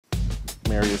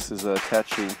Marius is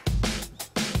attaching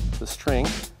the string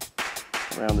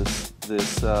around this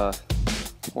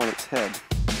hornet's head.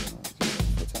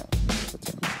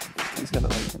 He's gonna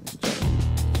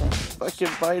fucking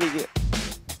biting it.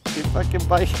 He's fucking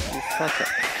biting it.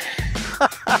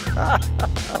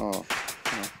 Oh.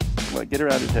 Come on, get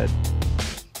around his head.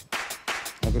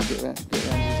 I'm gonna get around his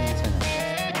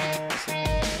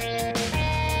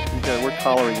antenna. We're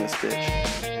collaring this bitch.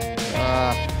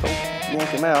 Don't yank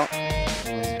him out.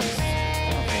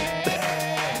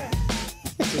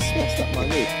 Just messed up my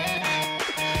leg.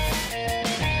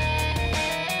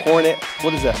 Hornet,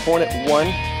 what is that? Hornet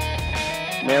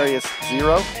 1, Marius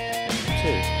 0. 2.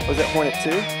 Was that Hornet 2?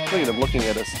 Look at him looking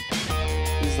at us.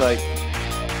 He's like,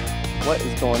 what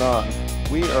is going on?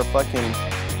 We are fucking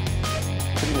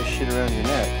putting this shit around your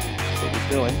neck. That's what we're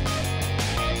doing.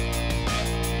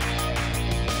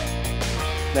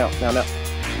 Now.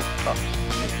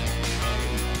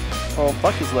 Oh,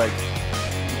 fuck his leg.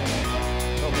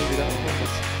 Oh, maybe that will help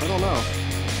us. I don't know.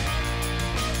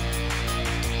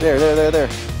 There.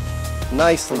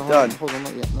 Nicely done. Hold on,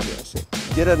 not yet, that's it.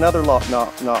 Get another knot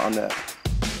on that.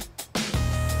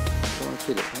 Don't want to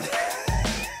kill it.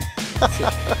 That's it. I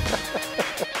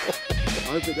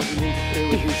hope it doesn't interfere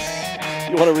with this.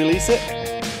 You want to release it? I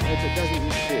hope it doesn't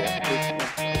interfere.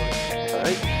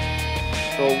 Alright.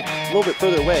 So, a little bit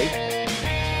further away.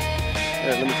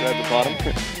 There, let me grab the bottom.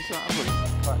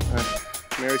 Alright.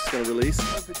 Mary's going to release. I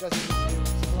hope it doesn't interfere with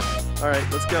this. Alright,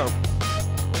 let's go.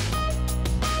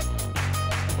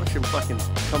 Watch him fucking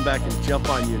come back and jump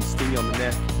on you and sting you on the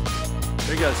neck.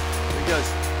 There he goes.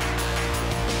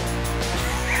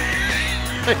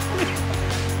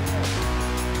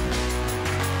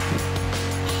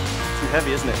 Too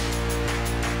heavy, isn't it?